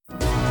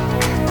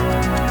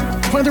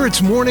Whether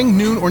it's morning,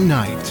 noon, or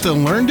night, the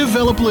Learn,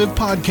 Develop, Live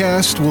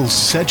podcast will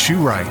set you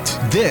right.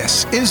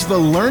 This is the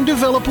Learn,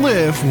 Develop,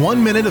 Live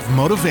 1 Minute of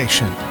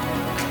Motivation.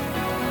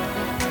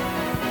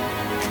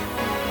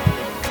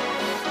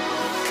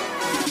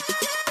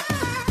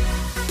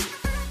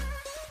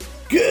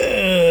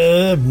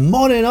 Good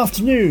morning,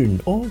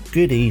 afternoon, or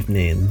good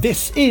evening.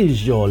 This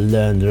is your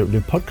Learn, Develop,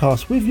 Live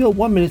podcast with your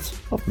 1 minute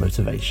of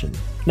motivation.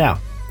 Now,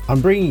 I'm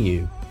bringing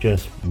you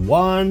just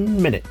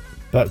 1 minute,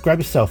 but grab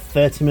yourself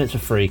 30 minutes for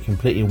free,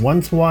 completely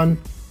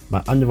one-to-one,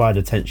 my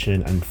undivided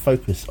attention and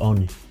focus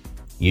on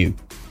you.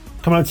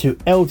 Come on to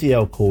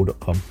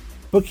ldlcall.com,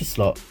 book your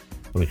slot,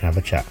 and we can have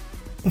a chat.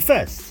 But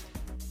first,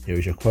 here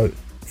is your quote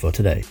for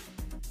today.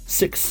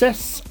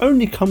 Success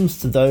only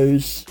comes to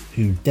those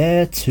who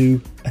dare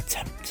to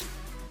attempt.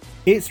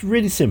 It's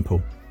really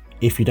simple.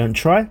 If you don't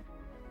try,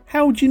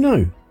 how would you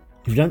know?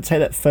 If you don't take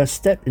that first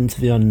step into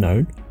the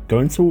unknown,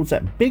 going towards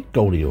that big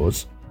goal of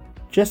yours,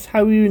 just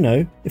how will you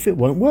know if it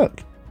won't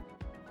work?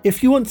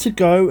 If you want to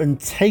go and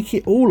take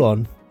it all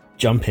on,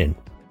 jump in.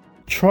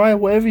 Try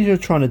whatever you're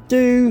trying to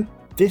do.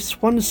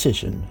 This one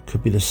decision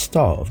could be the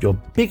start of your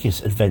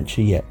biggest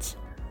adventure yet.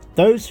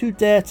 Those who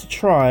dare to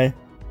try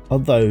are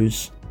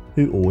those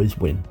who always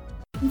win.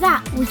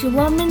 That was your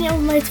 1 minute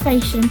of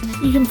motivation.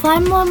 You can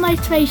find more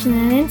motivation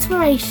and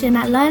inspiration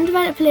at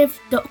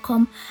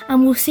learndeveloplive.com,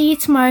 and we'll see you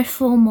tomorrow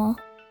for more.